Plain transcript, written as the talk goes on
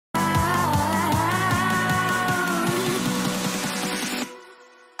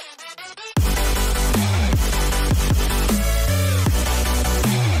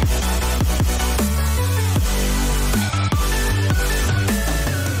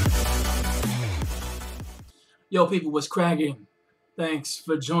Yo, people, what's cracking? Thanks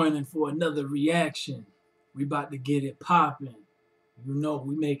for joining for another reaction. We about to get it popping. You know,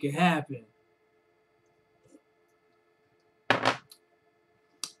 we make it happen.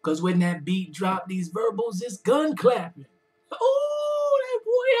 Because when that beat drop, these verbals is gun clapping. Oh, that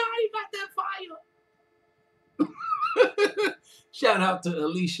boy, how he got that fire. Shout out to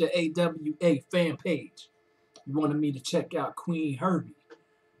Alicia AWA fan page. You wanted me to check out Qveen Herby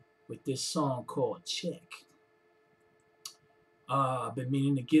with this song called Check. I've been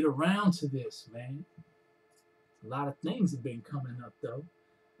meaning to get around to this, man. A lot of things have been coming up, though.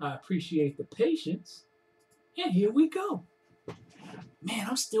 I appreciate the patience. And here we go. Man,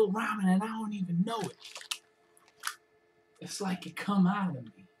 I'm still rhyming and I don't even know it. It's like it come out of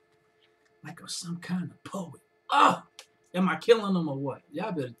me. Like I'm some kind of poet. Oh! Am I killing them or what?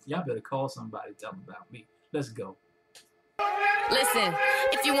 Y'all better call somebody, tell them about me. Let's go. Listen,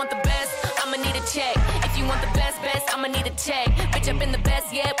 if you want the best, I'ma need a check. If you want the best, I'ma need a check. Bitch, I've been the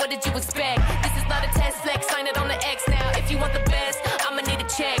best yet, what did you expect? This is not a test flex, sign it on the X now. If you want the best, I'ma need a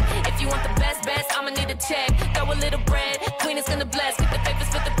check. If you want the best, I'ma need a check. Throw a little bread, Queen is gonna bless. Keep the papers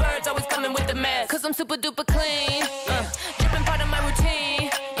for the birds, always coming with the mess. Cause I'm super duper clean, dripping part of my routine.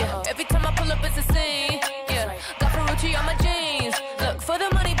 Yeah, every time I pull up it's a scene. Yeah, got Ferrucci on my jeans. Look, for the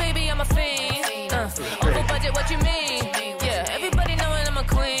money, baby, I'm a fiend. Over budget, what you mean? Yeah, everybody knowing I'm a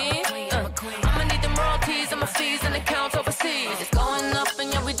queen. I'ma need them royalties, I'ma fees and accounts overseas. It's going up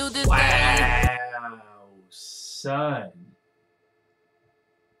and yeah, we do this daily. Wow, son.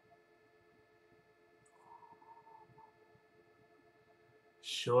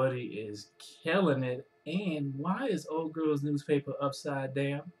 Shorty is killing it. And why is Old Girl's newspaper upside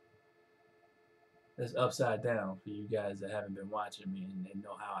down? That's upside down for you guys that haven't been watching me and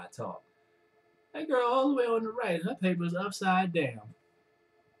know how I talk. That girl all the way on the right, her paper's upside down.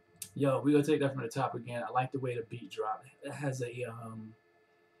 Yo, we're gonna take that from the top again. I like the way the beat dropped. It has a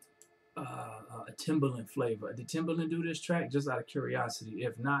Timbaland flavor. Did Timbaland do this track? Just out of curiosity.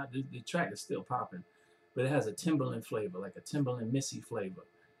 If not, the track is still popping. But it has a Timbaland flavor, like a Timbaland Missy flavor.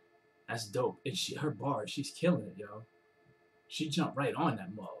 That's dope. And her bars, she's killing it, yo. She jumped right on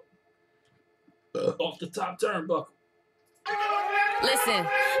that mug. Off the top turnbuckle. Listen,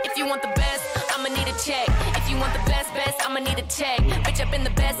 if you want the best, I'ma need a check. If you want the best, I'ma need a check. Bitch, I've been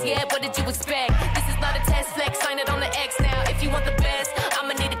the best yet, what did you expect? This is not a test flex, sign it on the X now. If you want the best,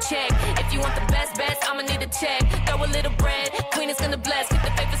 I'ma need a check. If you want the best, I'ma need a check. Throw a little bread, Queen is gonna bless. Keep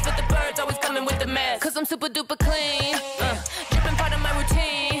the papers for the birds, always coming with the mess. Cause I'm super duper clean, dripping part of my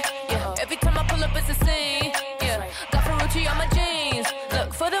routine. Yeah, every time I pull up it's a scene. Yeah, got Ferrucci on my jeans.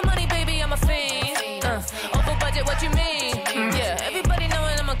 Look, for the money, baby, I'm a fiend. Over budget, what you mean? Yeah, everybody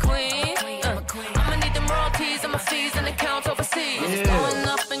knowing I'm a queen. I'ma need them royalties, I'ma fees and accounts overseas. It's going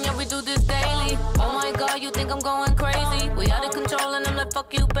up and yeah, we do this daily. Oh my God, you think I'm going crazy? We out of control and I'm like,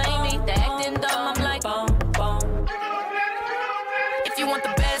 fuck you, pay me. They acting dumb, I'm like, boom, boom. If you want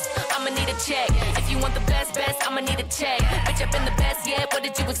the best, I'ma need a check. If you want the best, I'ma need a check. Bitch, I've been the best yet, what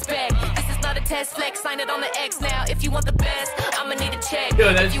did you expect? This is not a test flex, sign it on the X now. If you want the best, I'ma need a check.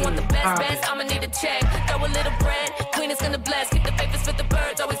 If you want the best, I'ma need a check. Throw a little bread, Queen is gonna bless. Keep the papers for the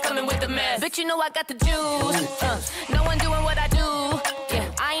birds, always coming with the mess. Bitch, you know I got the juice. No one doing what I do.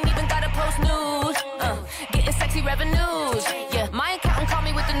 Yeah, I ain't even gotta post news. Getting sexy revenues. Yeah, my accountant called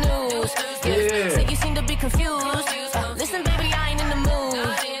me with the news. Yeah, say you seem to be confused. Listen, baby, I ain't in the mood.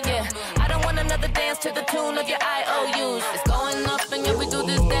 Yeah, I don't want another dance to the tune of your IOUs. It's going up and yeah, we do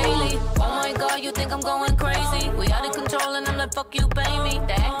this daily. Oh my God, you think I'm going crazy? We out of control and I'm like, fuck you, pay me.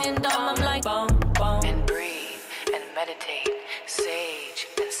 They acting dumb, I'm like, boom, boom. And breathe and meditate, sage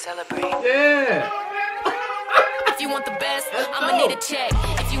and celebrate. Yeah. If you want the best, I'ma need a check.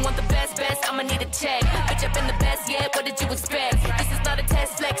 If you want the best, I'ma need a check. Bitch, I've been the best yet, what did you expect? This is not a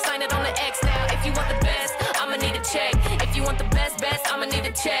test flex, sign it on the X now. If you want the best, I'ma need a check. If you want the best, I'ma need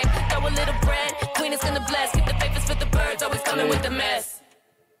a check. Throw a little bread, Queen is gonna bless. Keep the papers for the birds, always coming with the mess.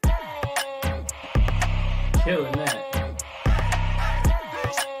 Killing that.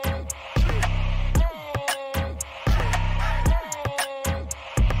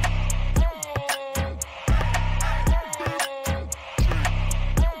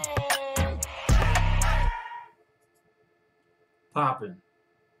 Popping.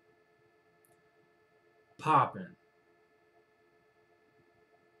 Popping.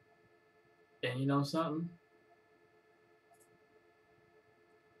 And you know something?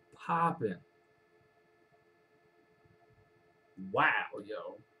 Popping. Wow,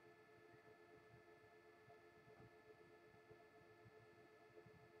 yo.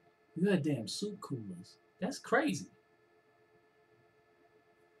 You got damn soup coolers. That's crazy.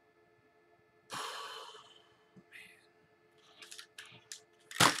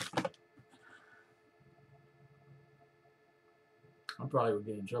 probably would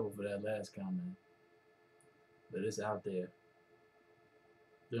get in trouble for that last comment. But it's out there.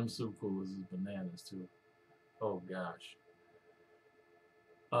 Them soup coolers is bananas too. Oh gosh.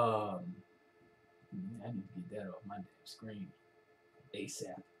 I need to get that off my damn screen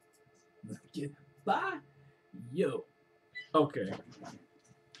ASAP. Get bye. Yo. Okay.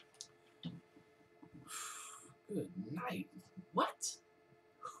 Good night. What?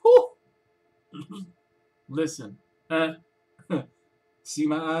 Whew. Listen. See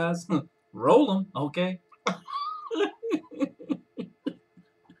my eyes? Roll them, okay?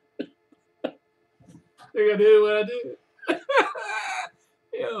 Think I did what I did.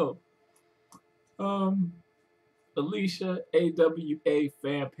 Yo. Alicia AWA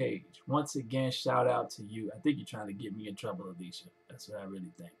fan page. Once again, shout out to you. I think you're trying to get me in trouble, Alicia. That's what I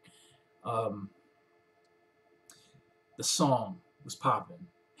really think. The song was popping.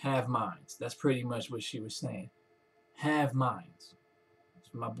 Have minds. That's pretty much what she was saying. Have minds. That's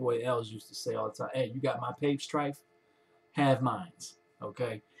what my boy Els used to say all the time. Hey, you got my page strife? Have minds.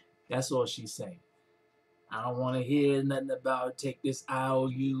 Okay? That's all she's saying. I don't want to hear nothing about take this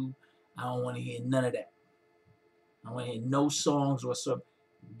IOU. I don't want to hear none of that. I don't want to hear no songs whatsoever.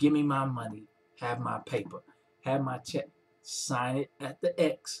 Give me my money. Have my paper. Have my check. Sign it at the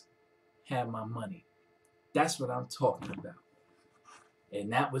X. Have my money. That's what I'm talking about.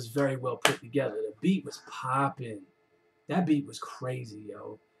 And that was very well put together. The beat was popping. That beat was crazy,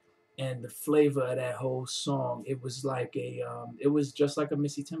 yo. And the flavor of that whole song, it was like it was just like a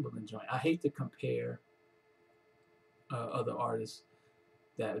Missy Timberland joint. I hate to compare other artists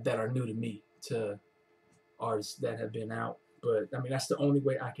that are new to me to artists that have been out, but I mean that's the only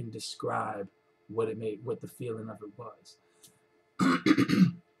way I can describe what the feeling of it was.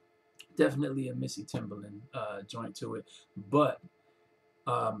 Definitely a Missy Timberland joint to it, but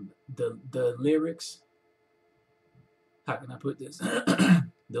the lyrics, how can I put this?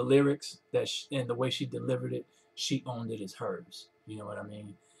 The lyrics and the way she delivered it, she owned it as hers. You know what I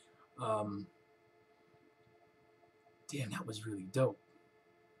mean? Damn, that was really dope.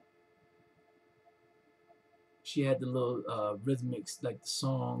 She had the little rhythmics, like the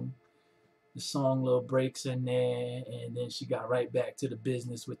song little breaks in there, and then she got right back to the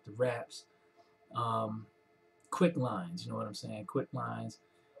business with the raps. Quick lines, you know what I'm saying? Quick lines.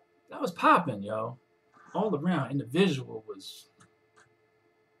 That was popping, yo. All around. And the visual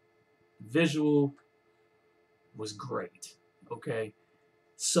was great. Okay.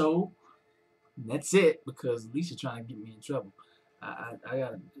 So that's it, because Alicia trying to get me in trouble. I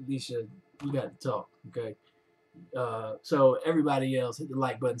got Alicia, you got to talk, okay? So everybody else, hit the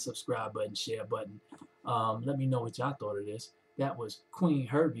like button, subscribe button, share button. Let me know what y'all thought of this. That was Qveen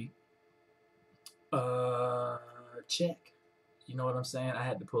Herby. Check. You know what I'm saying? I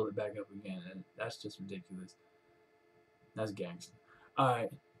had to pull it back up again. That's just ridiculous. That's gangster.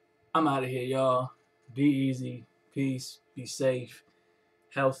 Alright. I'm out of here, y'all. Be easy. Peace. Be safe.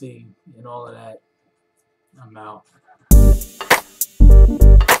 Healthy. And all of that. I'm out.